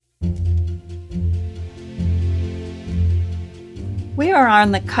We are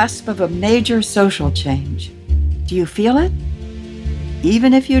on the cusp of a major social change. Do you feel it?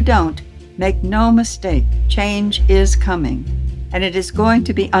 Even if you don't, make no mistake, change is coming, and it is going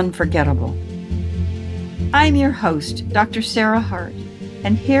to be unforgettable. I'm your host, Dr. Sarah Hart,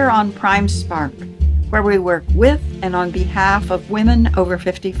 and here on Prime Spark, where we work with and on behalf of women over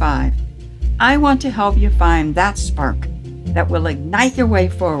 55, I want to help you find that spark that will ignite your way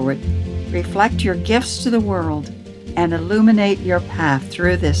forward, reflect your gifts to the world, and illuminate your path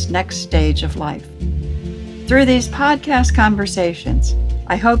through this next stage of life. Through these podcast conversations,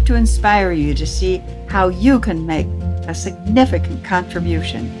 I hope to inspire you to see how you can make a significant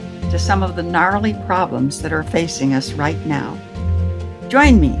contribution to some of the gnarly problems that are facing us right now.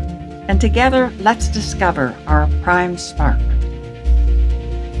 Join me, and together let's discover our Prime Spark.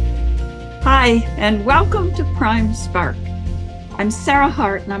 Hi, and welcome to Prime Spark. I'm Sarah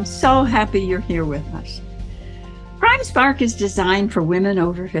Hart, and I'm so happy you're here with us. Prime Spark is designed for women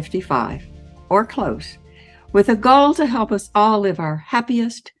over 55, or close, with a goal to help us all live our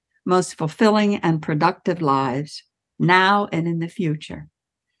happiest, most fulfilling, and productive lives, now and in the future.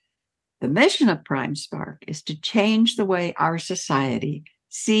 The mission of Prime Spark is to change the way our society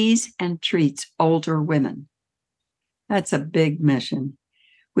sees and treats older women. That's a big mission,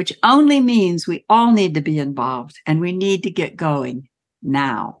 which only means we all need to be involved and we need to get going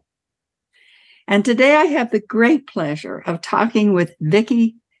now. And today I have the great pleasure of talking with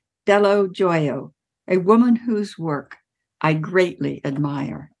Vicki Dello Joio, a woman whose work I greatly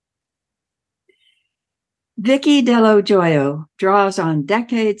admire. Vicki Dello Joio draws on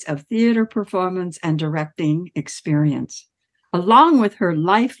decades of theater performance and directing experience, along with her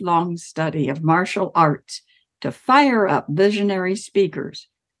lifelong study of martial arts, to fire up visionary speakers,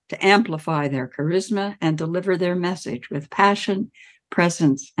 to amplify their charisma and deliver their message with passion,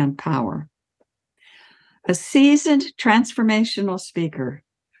 presence, and power. A seasoned transformational speaker,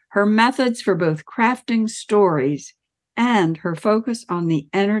 her methods for both crafting stories and her focus on the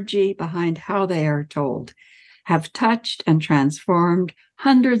energy behind how they are told have touched and transformed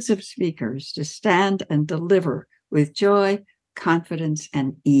hundreds of speakers to stand and deliver with joy, confidence,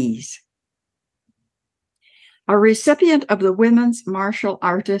 and ease. A recipient of the Women's Martial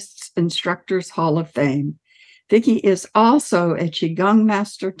Artists Instructors Hall of Fame, Vicki is also a Qigong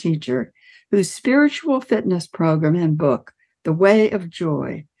master teacher whose spiritual fitness program and book, The Way of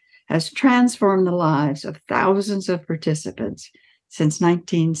Joy, has transformed the lives of thousands of participants since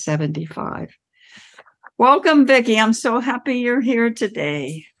 1975. Welcome, Vicki. I'm so happy you're here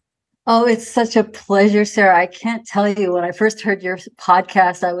today. Oh, it's such a pleasure, Sarah. I can't tell you, when I first heard your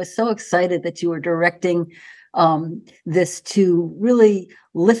podcast, I was so excited that you were directing this to really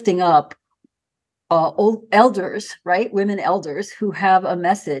lifting up old elders, right? Women elders who have a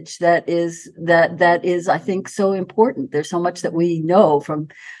message that is, I think, so important. There's so much that we know from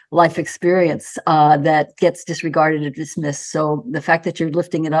life experience that gets disregarded or dismissed. So the fact that you're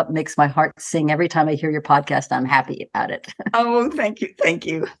lifting it up makes my heart sing. Every time I hear your podcast, I'm happy about it. Oh, thank you. Thank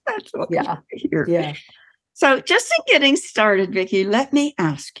you. That's what Yeah. we hear. Yeah. So just in getting started, Vicki, let me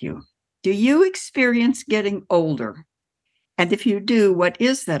ask you, do you experience getting older? And if you do, what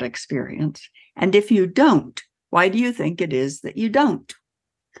is that experience? And if you don't, why do you think it is that you don't?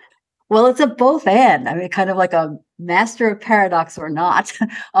 Well, it's a both and. I mean, kind of like a master of paradox or not.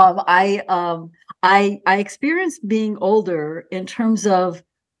 I experience being older in terms of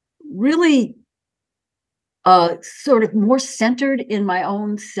really sort of more centered in my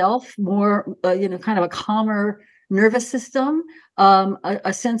own self, more kind of a calmer nervous system,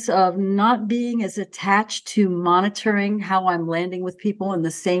 a sense of not being as attached to monitoring how I'm landing with people in the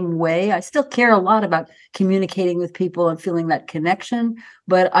same way. I still care a lot about communicating with people and feeling that connection,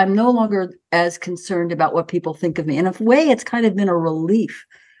 but I'm no longer as concerned about what people think of me. In a way, it's kind of been a relief,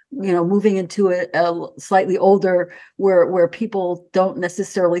 moving into a slightly older where people don't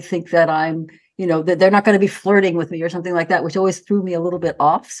necessarily think that I'm that they're not going to be flirting with me or something like that, which always threw me a little bit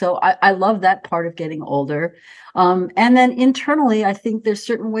off. So I love that part of getting older. And then internally, I think there's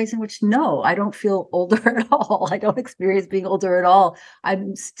certain ways in which, no, I don't feel older at all. I don't experience being older at all.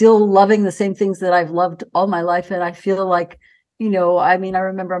 I'm still loving the same things that I've loved all my life. And I feel like, I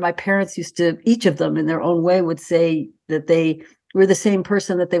remember my parents used to, each of them in their own way would say that they were the same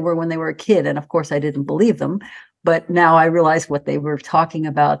person that they were when they were a kid. And of course, I didn't believe them. But now I realize what they were talking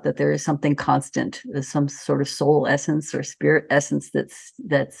about, that there is something constant, some sort of soul essence or spirit essence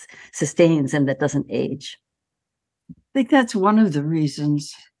that sustains and that doesn't age. I think that's one of the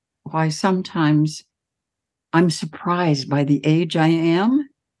reasons why sometimes I'm surprised by the age I am.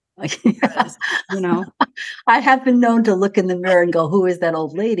 Because, you know, I have been known to look in the mirror and go, "Who is that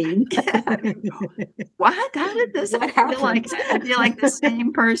old lady?" what? How did this? What I feel like happened? I feel like the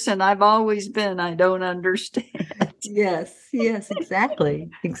same person I've always been. I don't understand. Yes, yes, exactly,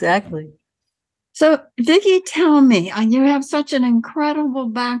 exactly. So, Vicki, tell me, you have such an incredible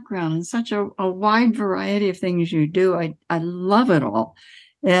background and such a wide variety of things you do. I love it all.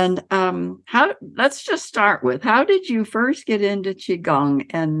 And how? Let's just start with how did you first get into qigong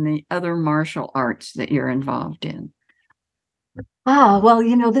and the other martial arts that you're involved in? Well,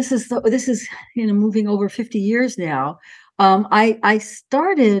 this is moving over 50 years now. I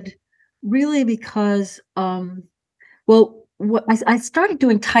started really because I started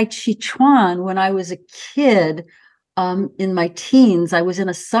doing Tai Chi Chuan when I was a kid. In my teens, I was in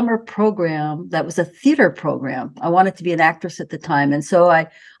a summer program that was a theater program. I wanted to be an actress at the time, and so I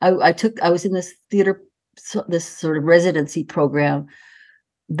was in this theater, this sort of residency program.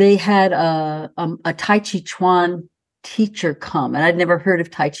 They had a Tai Chi Chuan teacher come, and I'd never heard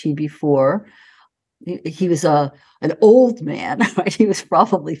of Tai Chi before. He was an old man, right? He was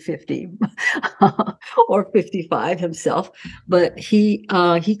probably 50 or 55 himself, but he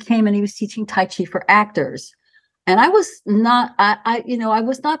came and he was teaching Tai Chi for actors. And I was not, I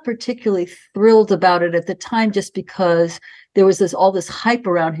was not particularly thrilled about it at the time, just because there was all this hype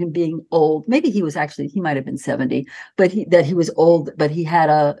around him being old. Maybe he might have been 70, but he was old, but he had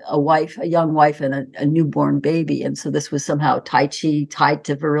a wife, a young wife, and a newborn baby. And so this was somehow Tai Chi tied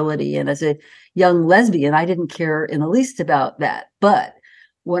to virility. And as a young lesbian, I didn't care in the least about that. But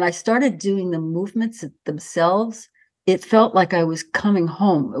when I started doing the movements themselves, it felt like I was coming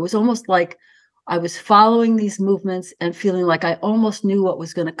home. It was almost like I was following these movements and feeling like I almost knew what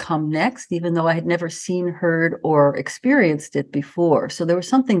was going to come next, even though I had never seen, heard, or experienced it before. So there was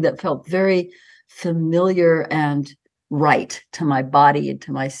something that felt very familiar and right to my body and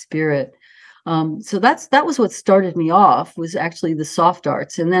to my spirit. So that was what started me off, was actually the soft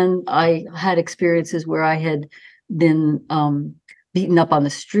arts. And then I had experiences where I had been beaten up on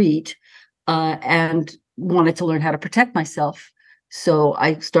the street and wanted to learn how to protect myself. So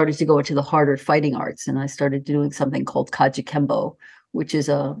I started to go into the harder fighting arts, and I started doing something called Kajikembo, which is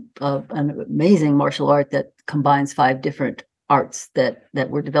an amazing martial art that combines 5 different arts that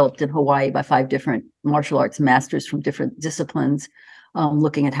were developed in Hawaii by 5 different martial arts masters from different disciplines,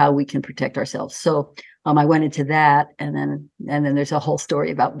 looking at how we can protect ourselves. So I went into that, and then there's a whole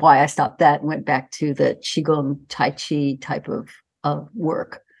story about why I stopped that and went back to the Qigong Tai Chi type of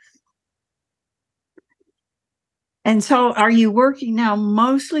work. And so are you working now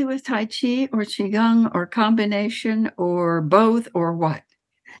mostly with Tai Chi or Qigong or combination or both or what?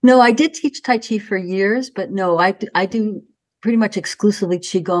 No, I did teach Tai Chi for years, but no, I do pretty much exclusively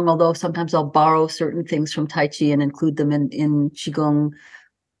Qigong, although sometimes I'll borrow certain things from Tai Chi and include them in Qigong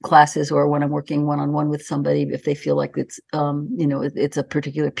classes, or when I'm working one-on-one with somebody, if they feel like it's a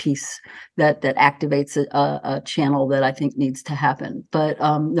particular piece that activates a channel that I think needs to happen. But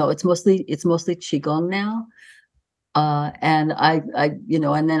no, it's mostly Qigong now. And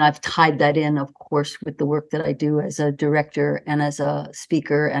and then I've tied that in, of course, with the work that I do as a director and as a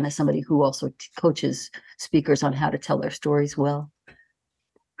speaker and as somebody who also coaches speakers on how to tell their stories well.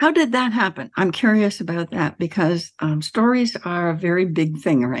 How did that happen? I'm curious about that because stories are a very big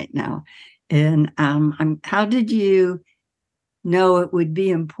thing right now. And how did you know it would be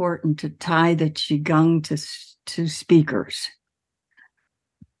important to tie the Qigong to speakers?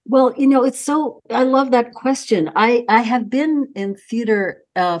 Well, I love that question. I have been in theater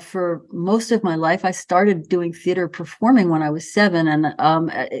for most of my life. I started doing theater performing when I was 7. And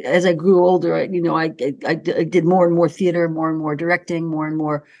as I grew older, I did more and more theater, more and more directing, more and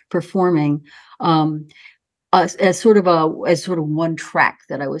more performing, as sort of one track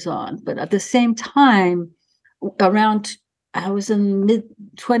that I was on. But at the same time, I was in mid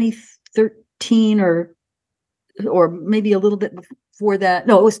 2013, or maybe a little bit before that.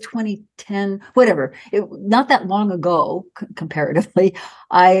 No, it was 2010, whatever. Not that long ago, comparatively.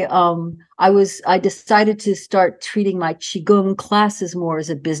 I decided to start treating my Qigong classes more as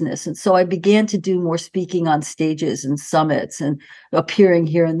a business. And so I began to do more speaking on stages and summits and appearing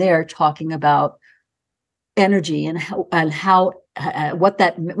here and there, talking about energy and how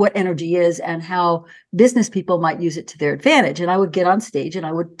what energy is and how business people might use it to their advantage. And I would get on stage and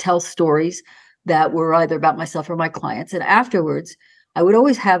I would tell stories that were either about myself or my clients. And afterwards, I would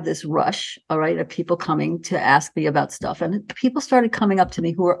always have this rush, all right, of people coming to ask me about stuff. And people started coming up to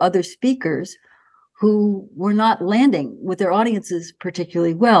me who were other speakers who were not landing with their audiences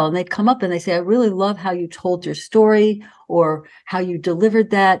particularly well. And they'd come up and they say, I really love how you told your story or how you delivered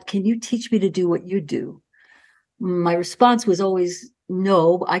that. Can you teach me to do what you do? My response was always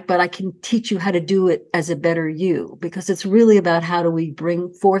no, but I can teach you how to do it as a better you, because it's really about how do we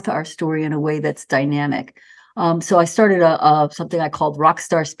bring forth our story in a way that's dynamic. So I started something I called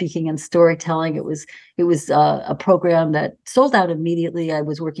Rockstar Speaking and Storytelling. It was a program that sold out immediately. I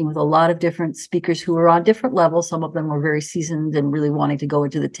was working with a lot of different speakers who were on different levels. Some of them were very seasoned and really wanting to go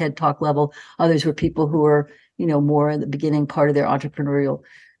into the TED Talk level. Others were people who were, more in the beginning part of their entrepreneurial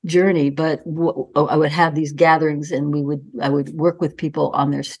journey. But I would have these gatherings, and I would work with people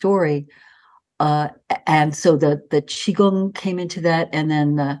on their story. And so the qigong came into that, and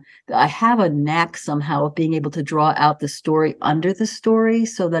then I have a knack somehow of being able to draw out the story under the story,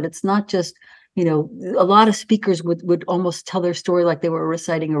 so that it's not just, a lot of speakers would almost tell their story like they were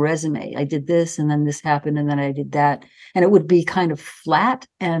reciting a resume. I did this, and then this happened, and then I did that, and it would be kind of flat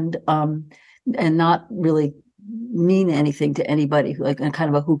and not really mean anything to anybody, like kind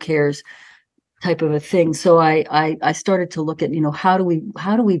of a who cares type of a thing. So I started to look at, how do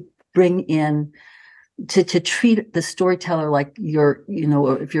we bring in to treat the storyteller like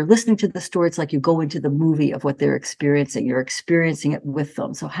if you're listening to the story, it's like you go into the movie of what they're experiencing. You're experiencing it with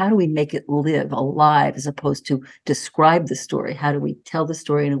them. So how do we make it live alive as opposed to describe the story? How do we tell the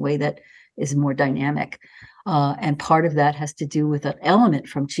story in a way that is more dynamic? And part of that has to do with an element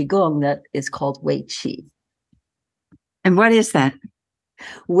from Qigong that is called Wei Qi. And what is that?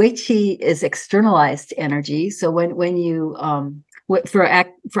 Wei Qi is externalized energy. So when you for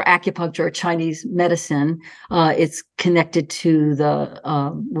acupuncture or Chinese medicine, it's connected to the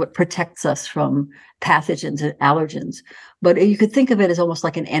what protects us from pathogens and allergens. But you could think of it as almost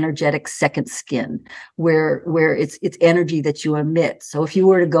like an energetic second skin, where it's energy that you emit. So if you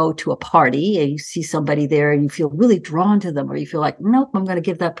were to go to a party and you see somebody there and you feel really drawn to them, or you feel like, nope, I'm going to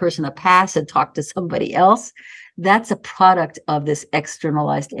give that person a pass and talk to somebody else, that's a product of this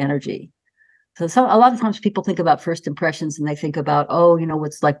externalized energy. So a lot of times people think about first impressions and they think about,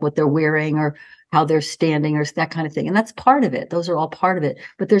 what's like what they're wearing or how they're standing or that kind of thing. And that's part of it. Those are all part of it.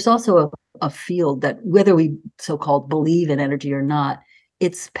 But there's also a field that, whether we so-called believe in energy or not,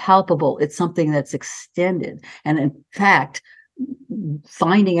 it's palpable. It's something that's extended. And in fact,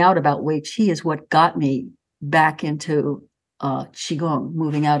 finding out about Wei Qi is what got me back into Qigong,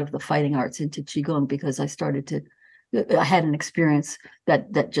 moving out of the fighting arts into Qigong, because I had an experience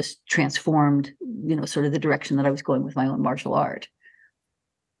that just transformed, sort of the direction that I was going with my own martial art.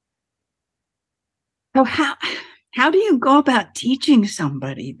 So how do you go about teaching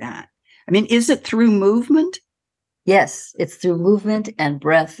somebody that? I mean, is it through movement? Yes, it's through movement and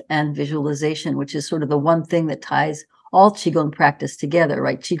breath and visualization, which is sort of the one thing that ties all Qigong practice together,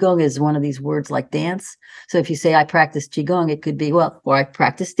 right? Qigong is one of these words like dance. So if you say, I practice Qigong, it could be, or I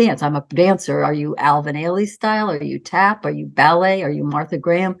practice dance. I'm a dancer. Are you Alvin Ailey style? Are you tap? Are you ballet? Are you Martha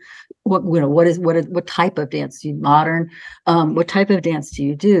Graham? What type of dance do you modern? What type of dance do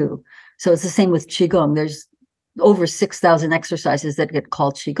you do? So it's the same with Qigong. There's over 6,000 exercises that get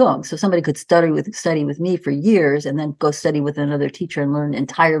called Qigong. So somebody could study with me for years and then go study with another teacher and learn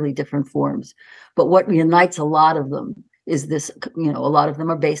entirely different forms. But what unites a lot of them is this, a lot of them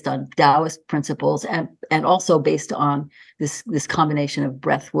are based on Taoist principles and also based on this combination of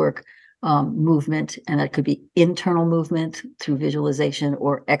breath work, movement, and that could be internal movement through visualization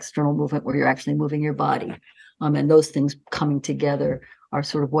or external movement where you're actually moving your body. And those things coming together are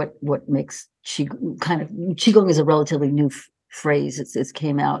sort of what makes Qigong is a relatively new phrase. It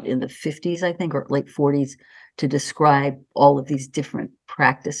came out in the 50s, I think, or late 40s, to describe all of these different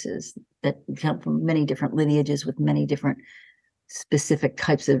practices that come from many different lineages with many different specific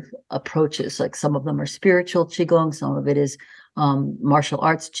types of approaches. Like some of them are spiritual Qigong, some of it is martial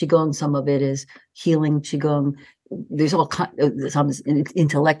arts Qigong, some of it is healing Qigong. There's all some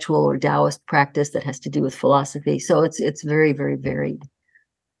intellectual or Taoist practice that has to do with philosophy. So it's very, very varied.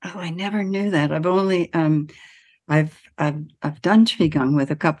 Oh, I never knew that. I've only I've done Qigong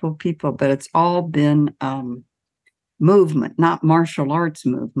with a couple of people, but it's all been movement, not martial arts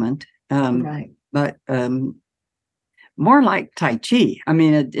movement. Right. But more like Tai Chi. I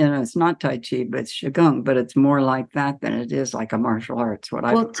mean, it's not Tai Chi, but it's Qigong, but it's more like that than it is like a martial arts.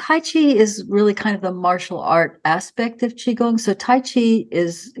 Tai Chi is really kind of the martial art aspect of Qigong. So Tai Chi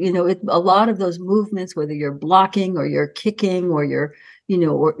is, a lot of those movements, whether you're blocking or you're kicking or you're,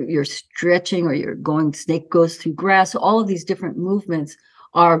 or you're stretching or you're going, snake goes through grass, all of these different movements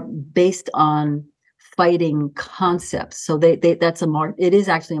are based on fighting concepts. So it is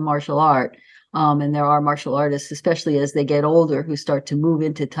actually a martial art. And there are martial artists, especially as they get older, who start to move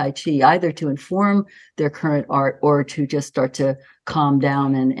into Tai Chi, either to inform their current art or to just start to calm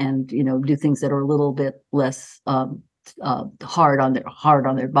down and do things that are a little bit less hard on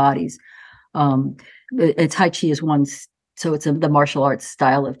their bodies. Tai Chi is one So it's the martial arts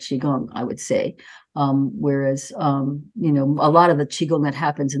style of qigong, I would say. Whereas a lot of the qigong that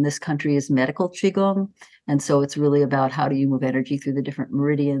happens in this country is medical qigong, and so it's really about how do you move energy through the different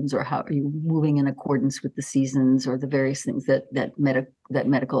meridians, or how are you moving in accordance with the seasons, or the various things that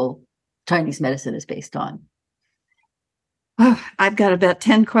medical Chinese medicine is based on. Oh, I've got about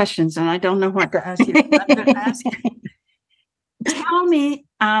 10 questions, and I don't know what to ask you. I'm going to ask you. Tell me,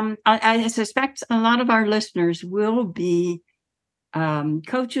 I suspect a lot of our listeners will be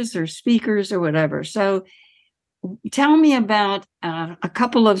coaches or speakers or whatever. So tell me about a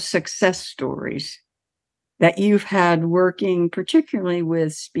couple of success stories that you've had working particularly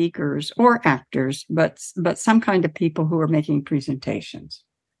with speakers or actors, but some kind of people who are making presentations.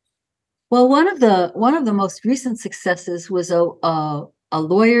 Well, one of the most recent successes was a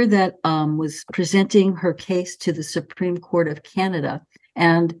lawyer that was presenting her case to the Supreme Court of Canada,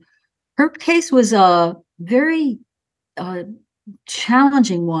 and her case was a very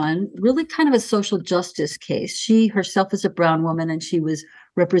challenging one, really kind of a social justice case. She herself is a brown woman, and she was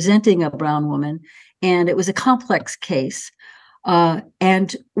representing a brown woman, and it was a complex case.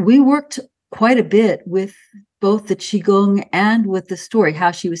 And we worked quite a bit with both the qigong and with the story,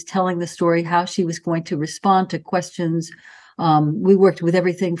 how she was telling the story, how she was going to respond to questions. We worked with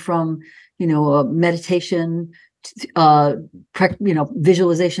everything from, meditation,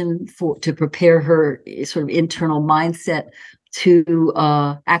 visualization to prepare her sort of internal mindset, to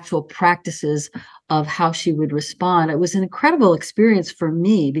actual practices of how she would respond. It was an incredible experience for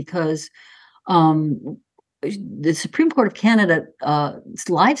me because the Supreme Court of Canada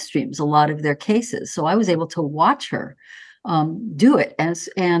live streams a lot of their cases. So I was able to watch her do it.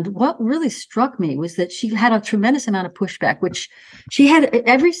 And what really struck me was that she had a tremendous amount of pushback, which she had.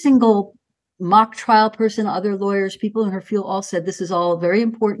 Every single mock trial person, other lawyers, people in her field all said, this is all very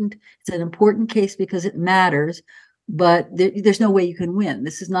important. It's an important case because it matters. But there's no way you can win.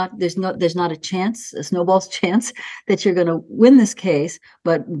 There's not a chance, a snowball's chance that you're going to win this case,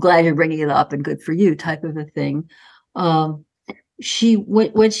 but glad you're bringing it up and good for you, type of a thing. When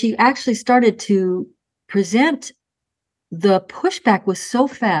she actually started to present, the pushback was so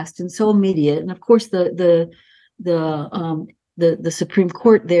fast and so immediate. And of course, the Supreme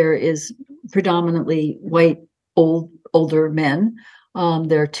Court there is predominantly white, older men.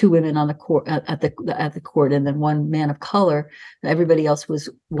 There are two women on the court at the court, and then one man of color. Everybody else was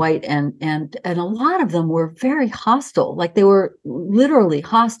white, and a lot of them were very hostile. Like, they were literally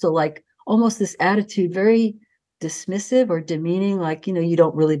hostile, like almost this attitude, very dismissive or demeaning, like, you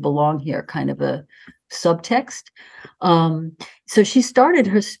don't really belong here, kind of a subtext. So she started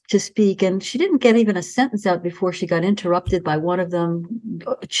to speak, and she didn't get even a sentence out before she got interrupted by one of them,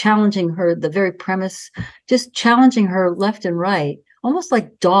 challenging her, the very premise, just challenging her left and right, almost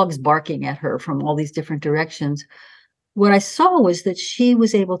like dogs barking at her from all these different directions. What I saw was that she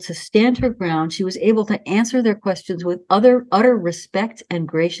was able to stand her ground. She was able to answer their questions with utter respect and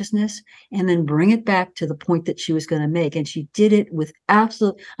graciousness, and then bring it back to the point that she was going to make. And she did it with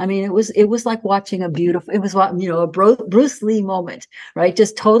absolute, it was like watching a Bruce Lee moment, right?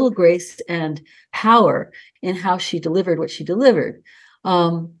 Just total grace and power in how she delivered what she delivered.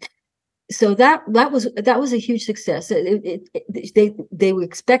 So that was a huge success. They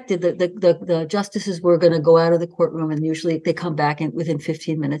expected that the justices were going to go out of the courtroom, and usually they come back within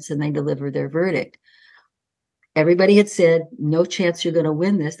 15 minutes and they deliver their verdict. Everybody had said, no chance you're going to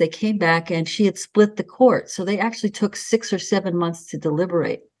win this. They came back, and she had split the court, so they actually took 6 or 7 months to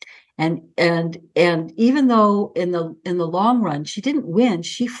deliberate. And even though in the long run she didn't win,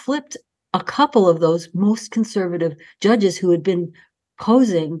 she flipped a couple of those most conservative judges who had been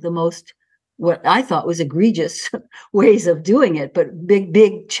posing the most, what I thought was egregious ways of doing it, but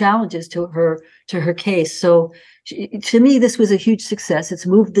big challenges to her case. So to me, this was a huge success. It's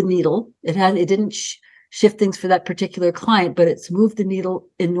moved the needle. It didn't shift things for that particular client, but it's moved the needle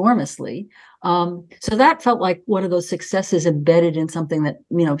enormously. So that felt like one of those successes embedded in something that,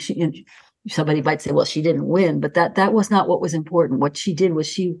 somebody might say, well, she didn't win, but that was not what was important. What she did was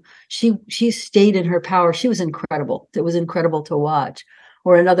she stayed in her power. She was incredible. It was incredible to watch.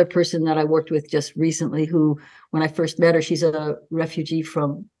 Or another person that I worked with just recently, who, when I first met her, she's a refugee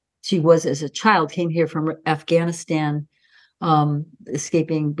she was as a child, came here from Afghanistan,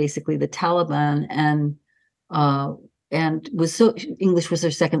 escaping basically the Taliban, and English was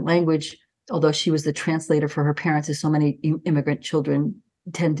her second language, although she was the translator for her parents, as so many immigrant children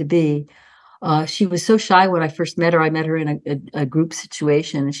tend to be. She was so shy when I first met her. I met her in a group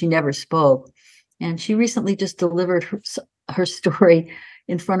situation, and she never spoke. And she recently just delivered her story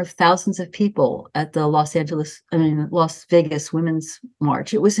in front of thousands of people at the Las Vegas Women's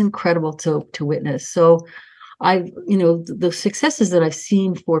March. It was incredible to witness. So the successes that I've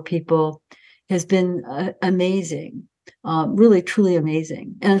seen for people has been amazing, really, truly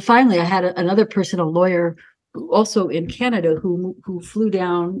amazing. And finally, I had another person, a lawyer, also in Canada, who flew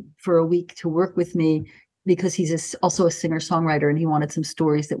down for a week to work with me because he's also a singer-songwriter, and he wanted some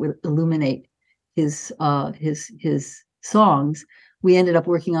stories that would illuminate his songs. We ended up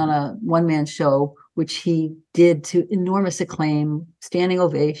working on a one-man show, which he did to enormous acclaim, standing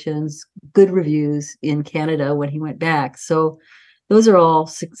ovations, good reviews in Canada when he went back. So those are all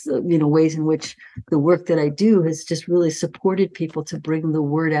ways in which the work that I do has just really supported people to bring the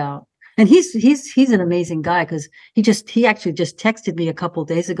word out. And he's an amazing guy, because he actually just texted me a couple of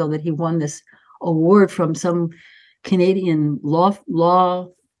days ago that he won this award from some Canadian law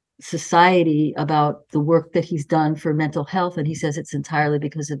society about the work that he's done for mental health. And he says it's entirely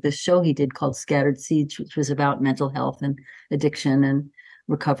because of this show he did called Scattered Seeds, which was about mental health and addiction and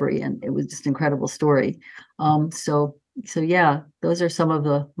recovery. And it was just an incredible story. So yeah, those are some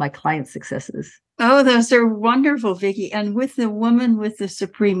of my client successes. Oh, those are wonderful, Vicki. And with the woman with the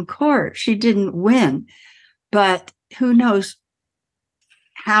Supreme Court, she didn't win, but who knows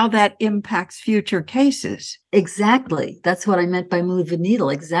how that impacts future cases. Exactly. That's what I meant by move the needle.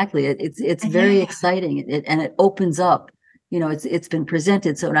 Exactly. It's very exciting. And it opens up, it's been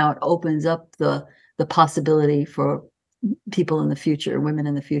presented. So now it opens up the possibility for people in the future, women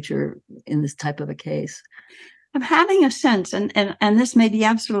in the future, in this type of a case. I'm having a sense, and this may be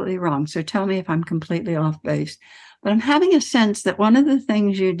absolutely wrong, so tell me if I'm completely off base, but I'm having a sense that one of the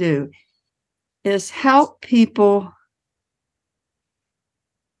things you do is help people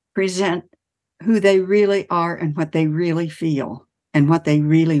present who they really are and what they really feel and what they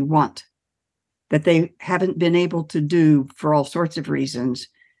really want, that they haven't been able to do for all sorts of reasons,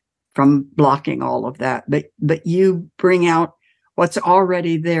 from blocking all of that. But you bring out what's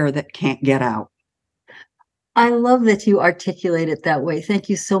already there that can't get out. I love that you articulate it that way. Thank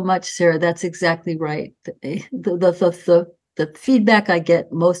you so much, Sarah. That's exactly right. The feedback I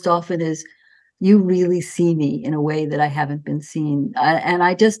get most often is, you really see me in a way that I haven't been seen. And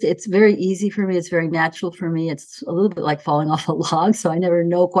it's very easy for me. It's very natural for me. It's a little bit like falling off a log. So I never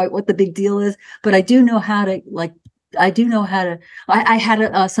know quite what the big deal is, but I do know how to, I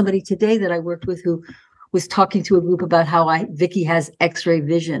had somebody today that I worked with who was talking to a group about how Vicki has X-ray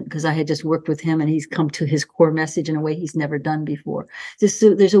vision, because I had just worked with him and he's come to his core message in a way he's never done before.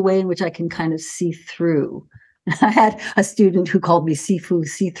 There's a way in which I can kind of see through. I had a student who called me Sifu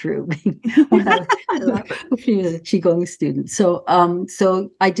see-through when I was a Qigong student. So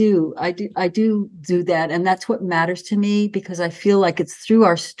I do that. And that's what matters to me, because I feel like it's through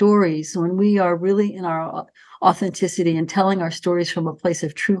our stories, when we are really in our authenticity and telling our stories from a place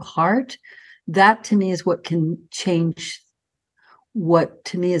of true heart, that to me is what can change what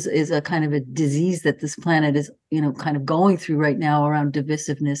to me is a kind of a disease that this planet is, kind of going through right now, around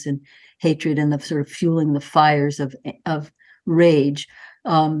divisiveness and hatred and the sort of fueling the fires of rage,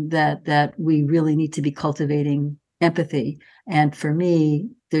 that we really need to be cultivating empathy. And for me,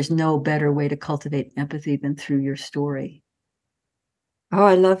 there's no better way to cultivate empathy than through your story. Oh,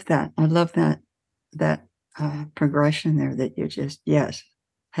 I love that. I love that progression there that you just, yes.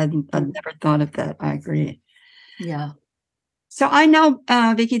 I've never thought of that. I agree. Yeah. So I know,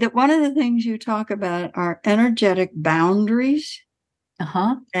 Vicki, that one of the things you talk about are energetic boundaries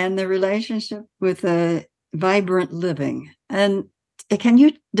and the relationship with vibrant living. And can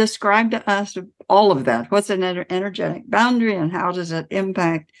you describe to us all of that? What's an energetic boundary and how does it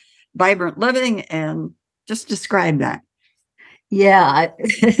impact vibrant living? And just describe that. Yeah,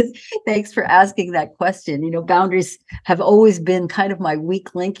 thanks for asking that question. Boundaries have always been kind of my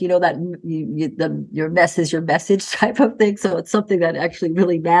weak link, that your mess is your message type of thing. So it's something that actually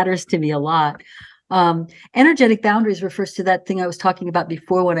really matters to me a lot. Energetic boundaries refers to that thing I was talking about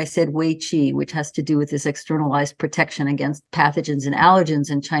before when I said Wei Qi, which has to do with this externalized protection against pathogens and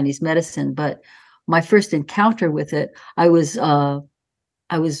allergens in Chinese medicine. But my first encounter with it, I was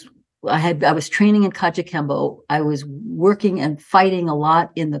training in Kajukenbo. I was working and fighting a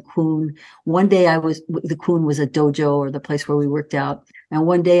lot in the Kun. One day the Kun was a dojo, or the place where we worked out. And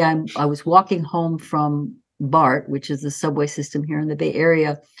one day I was walking home from BART, which is the subway system here in the Bay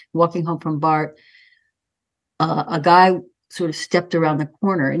Area, walking home from BART. A guy sort of stepped around the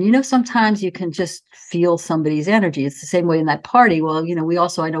corner, and sometimes you can just feel somebody's energy. It's the same way in that party. Well,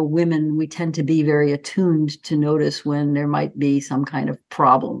 I know women, we tend to be very attuned to notice when there might be some kind of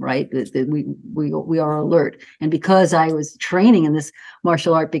problem, right? We are alert. And because I was training in this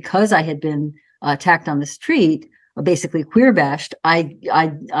martial art, because I had been attacked on the street, basically queer bashed, I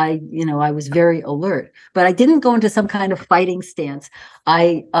was very alert, but I didn't go into some kind of fighting stance.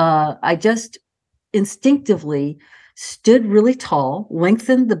 I just instinctively stood really tall,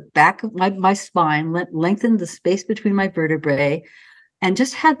 lengthened the back of my spine, lengthened the space between my vertebrae, and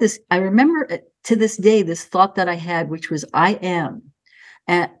just had this. I remember to this day this thought that I had, which was, I am.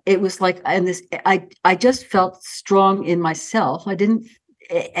 And it was like, and this, I just felt strong in myself. I didn't,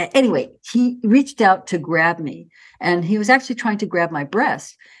 anyway, he reached out to grab me, and he was actually trying to grab my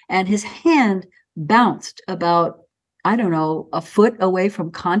breast, and his hand bounced about, I don't know, a foot away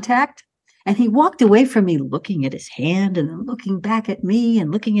from contact. And he walked away from me looking at his hand and then looking back at me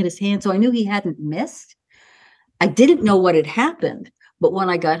and looking at his hand. So I knew he hadn't missed. I didn't know what had happened. But when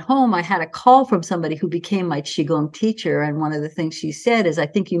I got home, I had a call from somebody who became my Qigong teacher. And one of the things she said is, I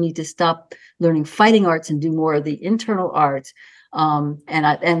think you need to stop learning fighting arts and do more of the internal arts. So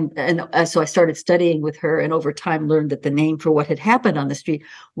I started studying with her, and over time learned that the name for what had happened on the street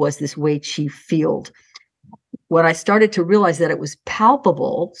was this Wei Qi field. When I started to realize that it was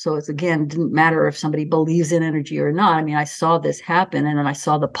palpable, so it's, again, didn't matter if somebody believes in energy or not. I mean, I saw this happen, and then I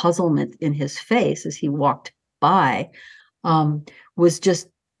saw the puzzlement in his face as he walked by. Was just,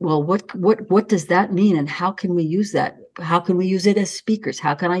 well, what does that mean, and how can we use that? How can we use it as speakers?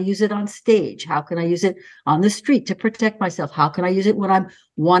 How can I use it on stage? How can I use it on the street to protect myself? How can I use it when I'm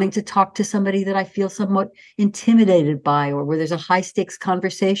wanting to talk to somebody that I feel somewhat intimidated by, or where there's a high stakes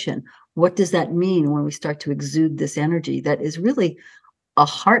conversation? What does that mean when we start to exude this energy that is really a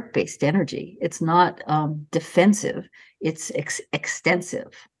heart-based energy? It's not defensive, it's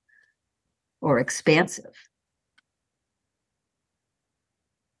extensive or expansive.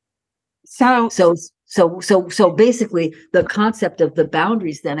 So basically, the concept of the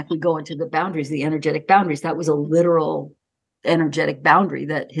boundaries, then, if we go into the boundaries, the energetic boundaries, that was a literal energetic boundary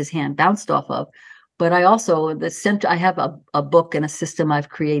that his hand bounced off of. But I also, I have a book and a system I've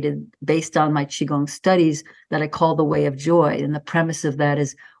created based on my Qigong studies that I call The Way of Joy. And the premise of that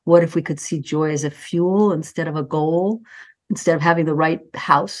is, what if we could see joy as a fuel instead of a goal? Instead of having the right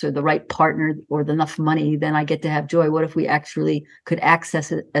house or the right partner or enough money, then I get to have joy. What if we actually could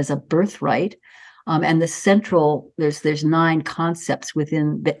access it as a birthright? And the central, there's 9 concepts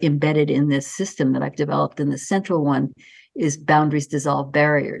embedded in this system that I've developed. And the central one is boundaries dissolve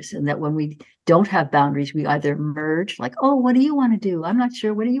barriers. And that when we don't have boundaries, we either merge, like, oh, what do you want to do? I'm not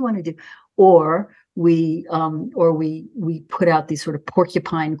sure. What do you want to do? Or we put out these sort of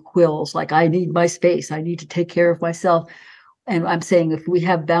porcupine quills, like, I need my space. I need to take care of myself. And I'm saying, if we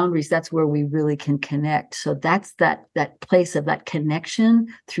have boundaries, that's where we really can connect. So that's that place of that connection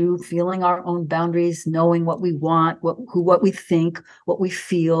through feeling our own boundaries, knowing what we want, what we think, what we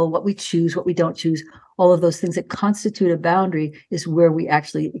feel, what we choose, what we don't choose. All of those things that constitute a boundary is where we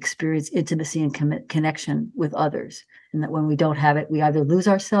actually experience intimacy and connection with others. And that when we don't have it, we either lose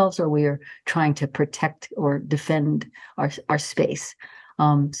ourselves or we are trying to protect or defend our space.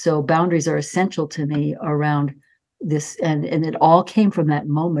 So boundaries are essential to me around this, and it all came from that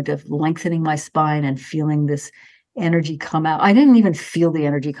moment of lengthening my spine and feeling this energy come out. I didn't even feel the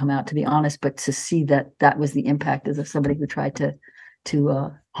energy come out, to be honest, but to see that was the impact of somebody who tried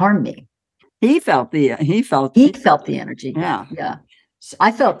to harm me. He felt the energy. Yeah.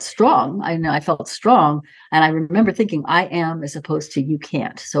 I felt strong. I felt strong, and I remember thinking, I am, as opposed to you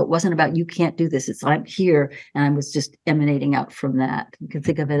can't. So it wasn't about you can't do this. It's I'm here, and I was just emanating out from that. You can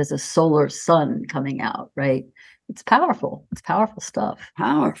think of it as a solar sun coming out, right? It's powerful. It's powerful stuff.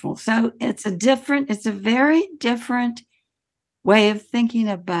 Powerful. So it's a very different way of thinking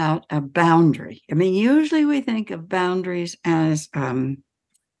about a boundary. I mean, usually we think of boundaries as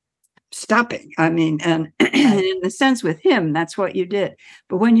stopping. I mean, and in the sense with him, that's what you did.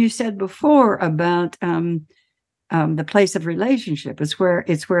 But when you said before about the place of relationship, it's where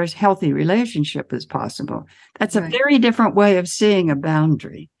a healthy relationship is possible. That's a very different way of seeing a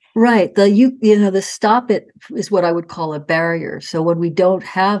boundary. Right. The stop it is what I would call a barrier. So when we don't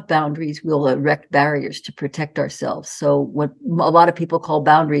have boundaries, we'll erect barriers to protect ourselves. So what a lot of people call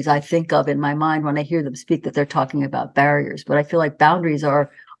boundaries, I think of in my mind when I hear them speak, that they're talking about barriers. But I feel like boundaries are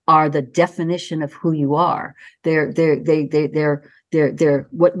the definition of who you are. They're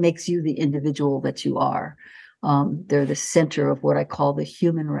what makes you the individual that you are. They're the center of what I call the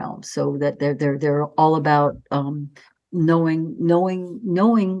human realm. So that they're all about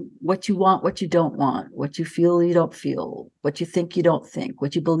knowing what you want, what you don't want, what you feel you don't feel, what you think you don't think,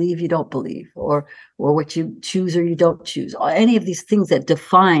 what you believe you don't believe, or what you choose or you don't choose. Any of these things that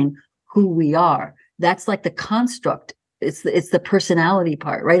define who we are. That's like the construct. It's the personality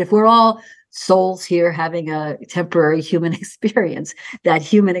part, right? If we're all souls here having a temporary human experience, that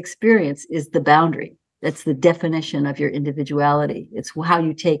human experience is the boundary. That's the definition of your individuality. It's how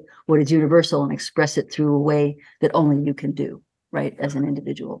you take what is universal and express it through a way that only you can do, right, as an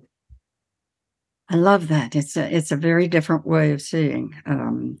individual. I love that. It's a very different way of seeing,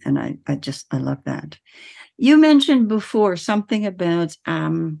 and I love that. You mentioned before something about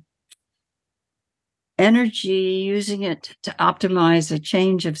energy, using it to optimize a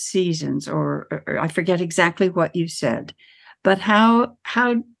change of seasons, or I forget exactly what you said, but how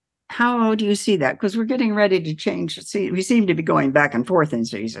do you see that? Because we're getting ready to change. See, we seem to be going back and forth in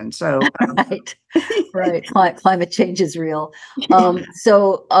season. So Right. Right. Climate change is real.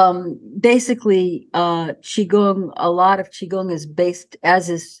 Basically, Qigong, a lot of Qigong is based, as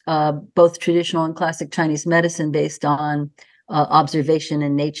is both traditional and classic Chinese medicine, based on observation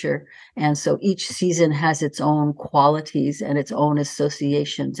in nature. And so each season has its own qualities and its own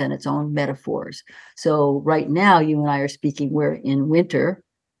associations and its own metaphors. So right now, you and I are speaking, we're in winter.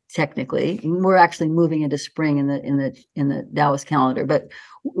 Technically, we're actually moving into spring in the Taoist calendar, but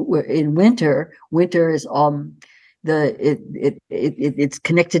we're in winter. Winter is it's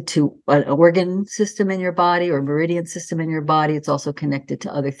connected to an organ system in your body or meridian system in your body. It's also connected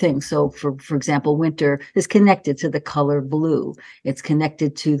to other things. So for example, winter is connected to the color blue. It's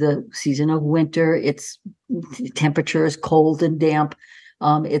connected to the season of winter. Its temperature is cold and damp.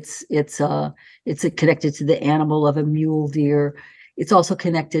 It's connected to the animal of a mule deer. It's also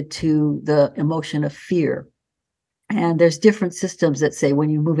connected to the emotion of fear. And there's different systems that say when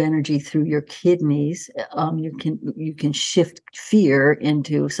you move energy through your kidneys, you can shift fear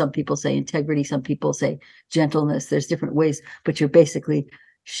into, some people say integrity, some people say gentleness. There's different ways, but you're basically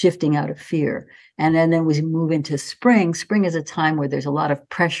shifting out of fear. And then we move into spring. Spring is a time where there's a lot of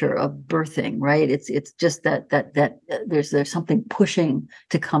pressure of birthing, right? It's just that there's something pushing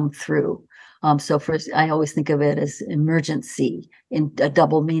to come through. So first, I always think of it as emergency, in a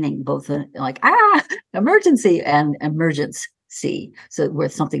double meaning, both like emergency and emergency. So where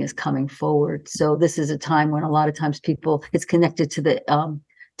something is coming forward. So this is a time when a lot of times it's connected to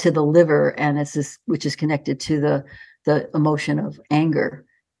the liver, and which is connected to the emotion of anger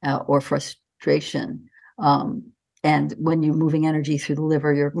or frustration. And when you're moving energy through the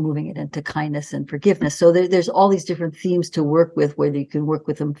liver, you're moving it into kindness and forgiveness. So there's all these different themes to work with, whether you can work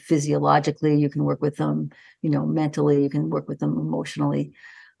with them physiologically, you can work with them, mentally, you can work with them emotionally.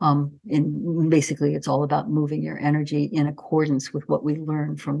 And basically, it's all about moving your energy in accordance with what we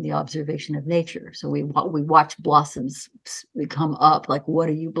learn from the observation of nature. So we watch blossoms come up, like, what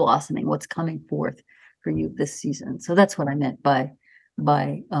are you blossoming? What's coming forth for you this season? So that's what I meant by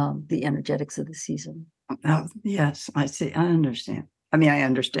the energetics of the season. Oh, yes, I see. I understand. I mean, I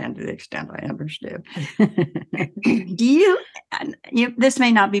understand to the extent I understand. This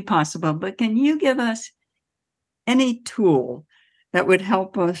may not be possible, but can you give us any tool that would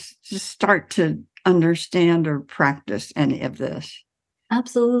help us to start to understand or practice any of this?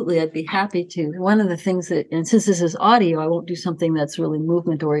 Absolutely. I'd be happy to. One of the things and since this is audio, I won't do something that's really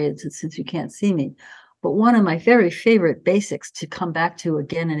movement oriented since you can't see me. But one of my very favorite basics to come back to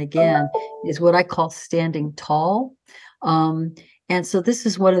again and again is what I call standing tall. And so this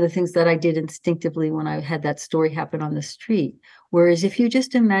is one of the things that I did instinctively when I had that story happen on the street. Whereas if you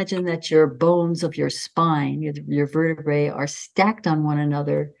just imagine that your bones of your spine, your vertebrae, are stacked on one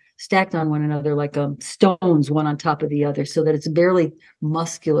another like stones, one on top of the other, so that it's barely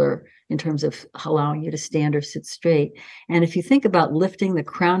muscular in terms of allowing you to stand or sit straight. And if you think about lifting the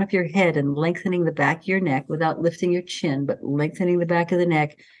crown of your head and lengthening the back of your neck without lifting your chin, but lengthening the back of the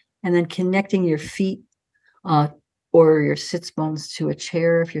neck, and then connecting your feet or your sits bones to a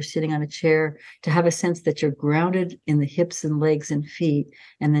chair, if you're sitting on a chair, to have a sense that you're grounded in the hips and legs and feet,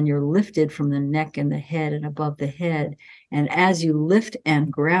 and then you're lifted from the neck and the head and above the head. And as you lift and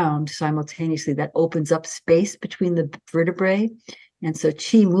ground simultaneously, that opens up space between the vertebrae. And so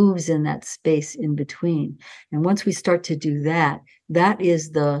chi moves in that space in between. And once we start to do that, that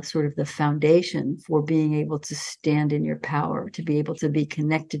is the sort of the foundation for being able to stand in your power, to be able to be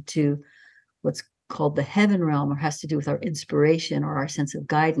connected to what's called the heaven realm, or has to do with our inspiration or our sense of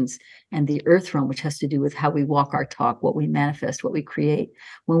guidance, and the earth realm, which has to do with how we walk our talk, what we manifest, what we create.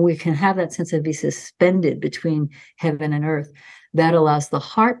 When we can have that sense of be suspended between heaven and earth, that allows the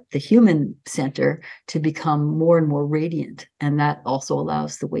heart, the human center, to become more and more radiant. And that also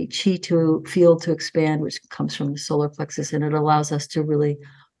allows the way chi field to expand, which comes from the solar plexus. And it allows us to really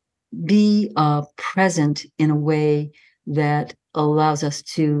be present in a way that allows us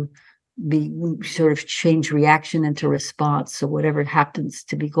to be sort of change reaction into response. So whatever happens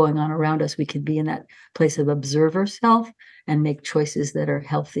to be going on around us, we can be in that place of observer self and make choices that are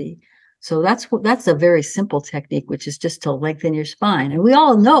healthy. So that's a very simple technique, which is just to lengthen your spine. And we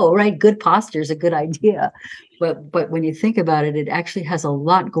all know, right? Good posture is a good idea. But when you think about it, it actually has a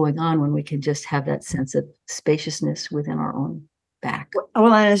lot going on when we can just have that sense of spaciousness within our own back.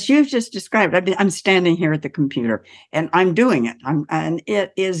 Well, as you've just described, I'm standing here at the computer and I'm doing it. And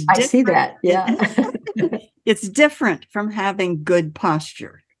it is I see different. that. Yeah. It's different from having good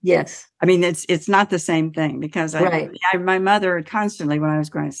posture. Yes. I mean, it's not the same thing because Right. my mother constantly when I was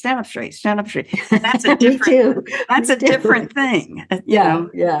growing, stand up straight, stand up straight. And that's a Me different, too. that's Me a too. different thing, you Yeah. know.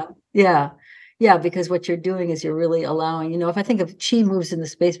 Yeah. Yeah. Yeah. Because what you're doing is you're really allowing, if I think of chi moves in the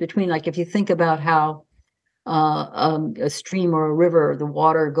space between, like if you think about how a stream or a river, the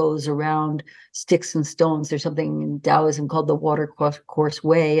water goes around sticks and stones. There's something in Taoism called the water course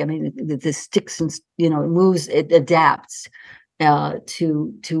way. I mean, the sticks and it moves, it adapts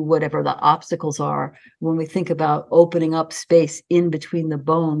to whatever the obstacles are. When we think about opening up space in between the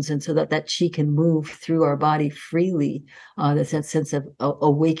bones, and so that chi can move through our body freely, there's that sense of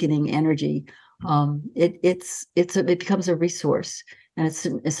awakening energy. It becomes a resource. And it's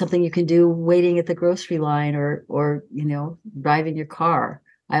something you can do waiting at the grocery line or driving your car.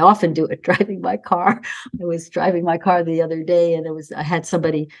 I often do it driving my car. I was driving my car the other day, and I had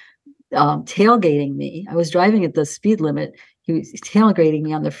somebody tailgating me. I was driving at the speed limit. He was tailgating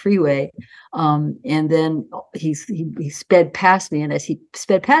me on the freeway, and then he sped past me. And as he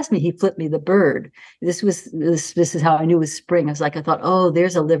sped past me, he flipped me the bird. This is how I knew it was spring. I thought, oh,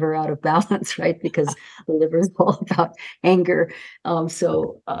 there's a liver out of balance, right? Because the liver is all about anger.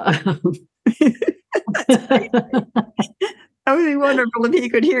 That would be wonderful if he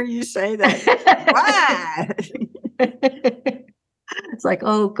could hear you say that. It's like,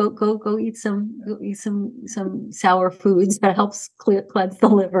 oh, go eat some sour foods that helps cleanse the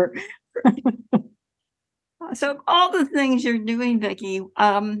liver. So all the things you're doing, Vicki,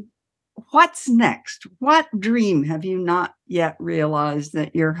 what's next? What dream have you not yet realized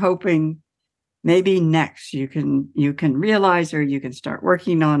that you're hoping maybe next you can realize, or you can start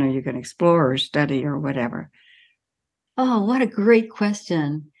working on, or you can explore or study or whatever? Oh, what a great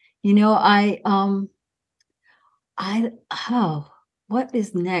question. What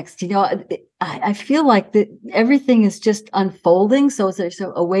is next? I feel like that everything is just unfolding. So there's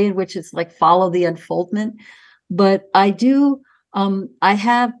a way in which it's like follow the unfoldment. But I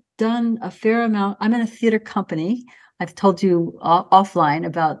have done a fair amount. I'm in a theater company. I've told you offline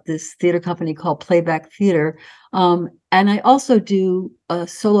about this theater company called Playback Theater. And I also do a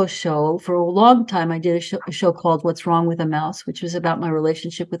solo show. For a long time, I did a show called What's Wrong with a Mouse, which was about my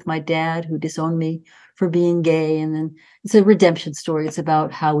relationship with my dad, who disowned me for being gay. And then it's a redemption story. It's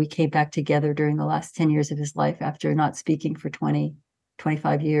about how we came back together during the last 10 years of his life after not speaking for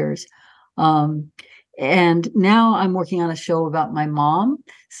 25 years. And now I'm working on a show about my mom.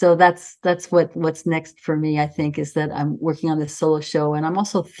 So that's what's next for me, I think, is that I'm working on this solo show. And I'm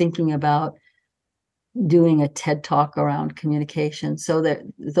also thinking about doing a TED Talk around communication. So that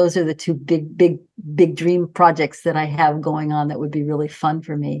those are the two big dream projects that I have going on that would be really fun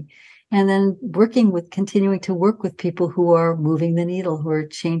for me. And then continuing to work with people who are moving the needle, who are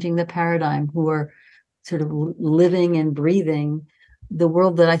changing the paradigm, who are sort of living and breathing the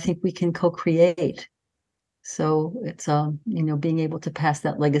world that I think we can co-create. So it's being able to pass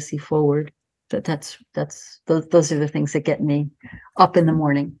that legacy forward. Those are the things that get me up in the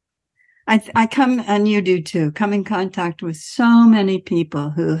morning. I come, and you do too, come in contact with so many people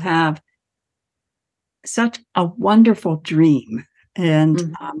who have such a wonderful dream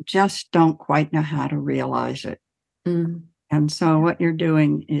and just don't quite know how to realize it. And so what you're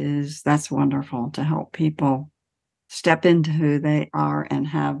doing that's wonderful, to help people step into who they are and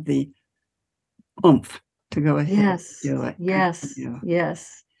have the oomph to go ahead and do it. Yes.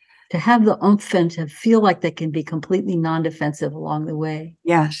 To have the oomph and to feel like they can be completely non-defensive along the way.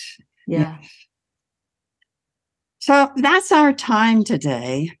 Yes. Yeah. Yes. So that's our time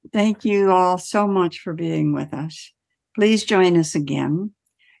today. Thank you all so much for being with us. Please join us again.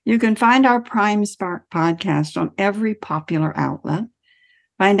 You can find our Prime Spark podcast on every popular outlet.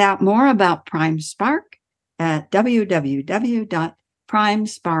 Find out more about Prime Spark at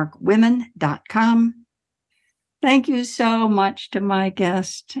www.primesparkwomen.com. Thank you so much to my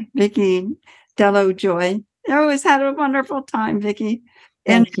guest, Vicki Dello Joio. I always had a wonderful time, Vicki.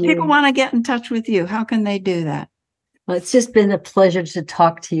 And if people want to get in touch with you, how can they do that? Well, it's just been a pleasure to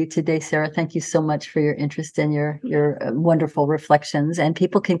talk to you today, Sarah. Thank you so much for your interest and your wonderful reflections. And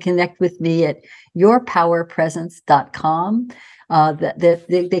people can connect with me at yourpowerpresence.com.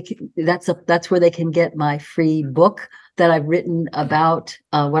 That's where they can get my free book that I've written about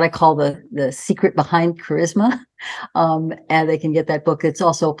what I call the secret behind charisma. And they can get that book. It's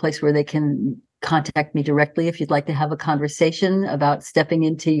also a place where they can contact me directly if you'd like to have a conversation about stepping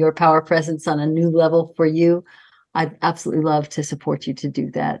into your power presence on a new level for you. I'd absolutely love to support you to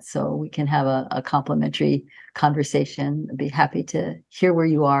do that, so we can have a complimentary conversation. I'd be happy to hear where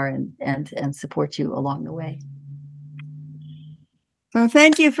you are and support you along the way. So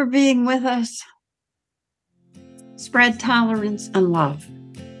thank you for being with us. Spread tolerance and love.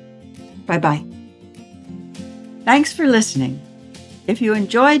 Bye-bye. Thanks for listening. If you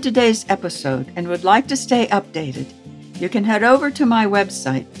enjoyed today's episode and would like to stay updated, you can head over to my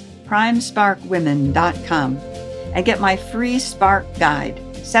website, primesparkwomen.com, and get my free Spark Guide,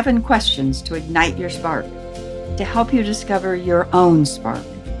 7 questions to ignite your spark, to help you discover your own spark.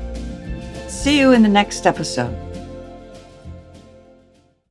 See you in the next episode.